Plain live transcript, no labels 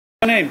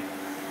Your name?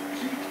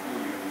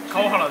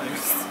 川原で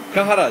す。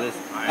 Kaharaです。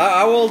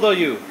How old are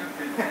you?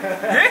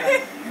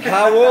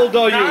 How old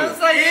are you? 何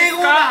歳で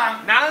すか？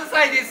何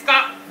歳です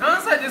か？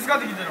何歳ですかっ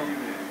て聞いてるの。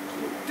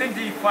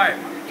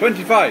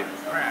25. 25.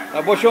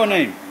 What's your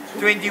name?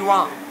 21.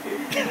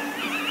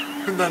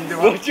 なんで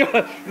What's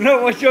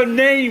your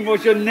name?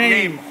 What's your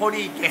name?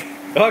 堀池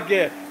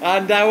Okay.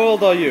 And how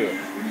old are you?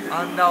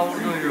 アンダーオー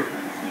ルドユ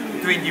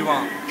ー 21.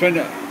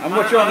 20. And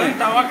what's your あん name?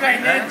 た若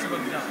いねってこ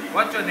とじゃん。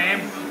What's your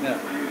name? Yeah.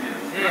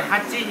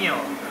 ハチニョ。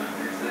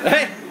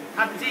 Hey,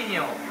 ハチニ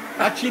ョ。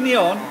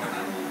 Achinion.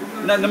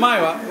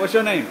 Namaira, what's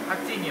your name? ハ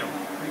チニョ。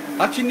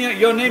 Achinion.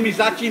 Your name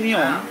is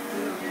Achinion.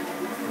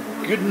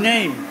 Good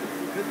name.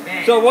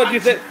 ね So what do you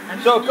think?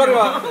 So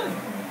Korewa,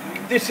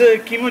 this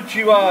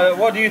kimuchi,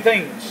 what do you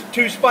think?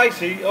 Too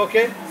spicy?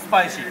 Okay. ス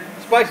パイシー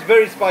Spicy,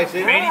 very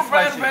spicy. Very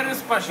spicy. Very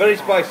spicy. Very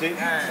spicy.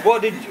 Yeah.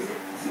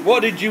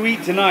 What did you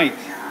eat tonight?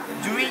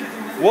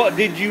 11 What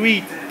did you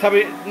eat?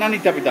 何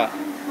食べた？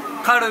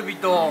カルビ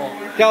と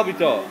カルビ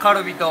と。カ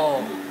ルビと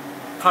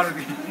カル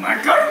ビお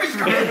前カルビし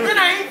か言って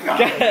ないんか。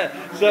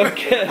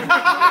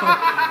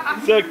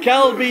So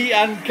Kalbi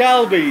and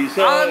Kalbi.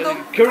 So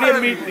Korean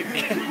meat.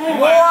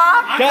 も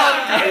わレ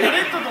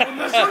ッドと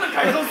同じような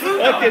改造するん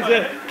だ。 Okay, so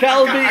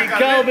Kalbi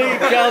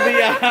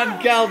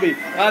and Kalbi.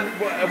 And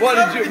what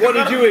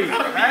did you eat?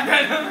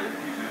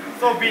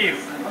 そうビール。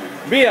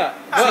 Beer.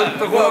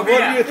 What do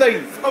you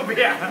think? そう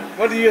ビア。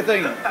 What do you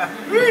think?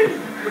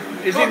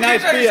 Is it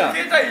nice beer?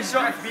 携帯一緒。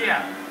ビ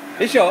ア。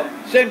 Is your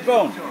same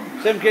phone?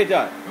 Same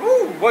Keita.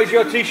 What is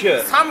your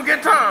T-shirt? サムゲ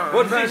タン。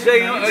 What does it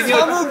say on サ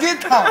your ムゲ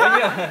タ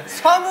ン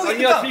サム on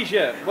ゲ your タン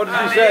T-shirt? What な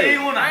does ん it で英 say?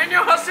 語なん？遠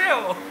慮はせ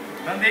よ。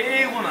なん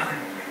で英語なん？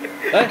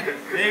 Eh?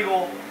 英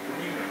語。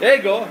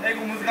 Ego? 英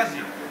語難し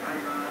い。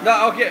 No,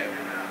 okay.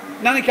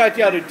 何書い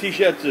てある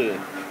T-shirts?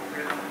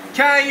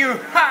 Can you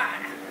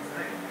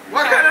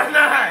わから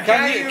ない。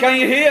 Can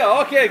you hear?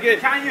 Okay, good.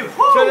 Can you?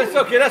 So that's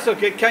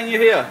okay. Can you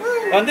hear?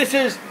 And this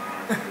is.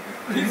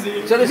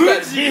 So this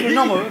is ビール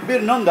飲む？ビー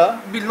ル飲ん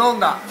だ？ビール飲ん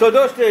だ So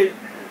どうして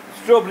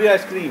ストロベリーアイ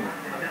スクリーム？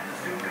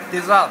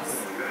デザー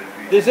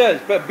ト This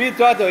is, but ビール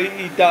とあと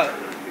いった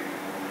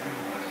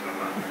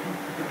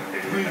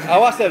合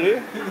わせ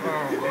る？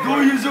ど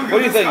ういう状 What do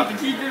況 you ですか think? って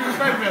聞いてる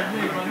タイプやね。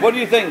今ね What do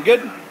you think?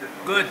 Good?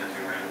 Good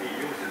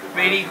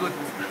Very good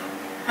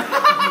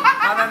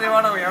鼻で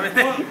笑うやめ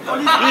てお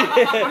兄さん、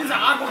お兄さん、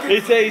あ、こけ。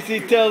 He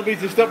tells me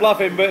to stop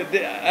laughing, but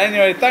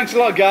anyway, thanks a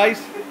lot, guys.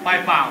 パ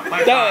イパン、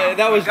パイパン。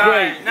 That was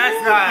great. ナイ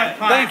スガ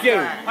イ Thank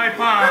you. パイ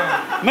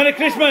パン。 Merry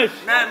Christmas.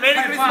 メリ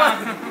ークリスマス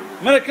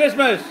Merry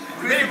Christmas.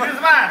 メリークリス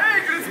マ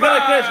ス。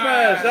 Merry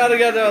Christmas.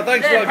 Arigato.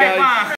 Thanks a lot, guys.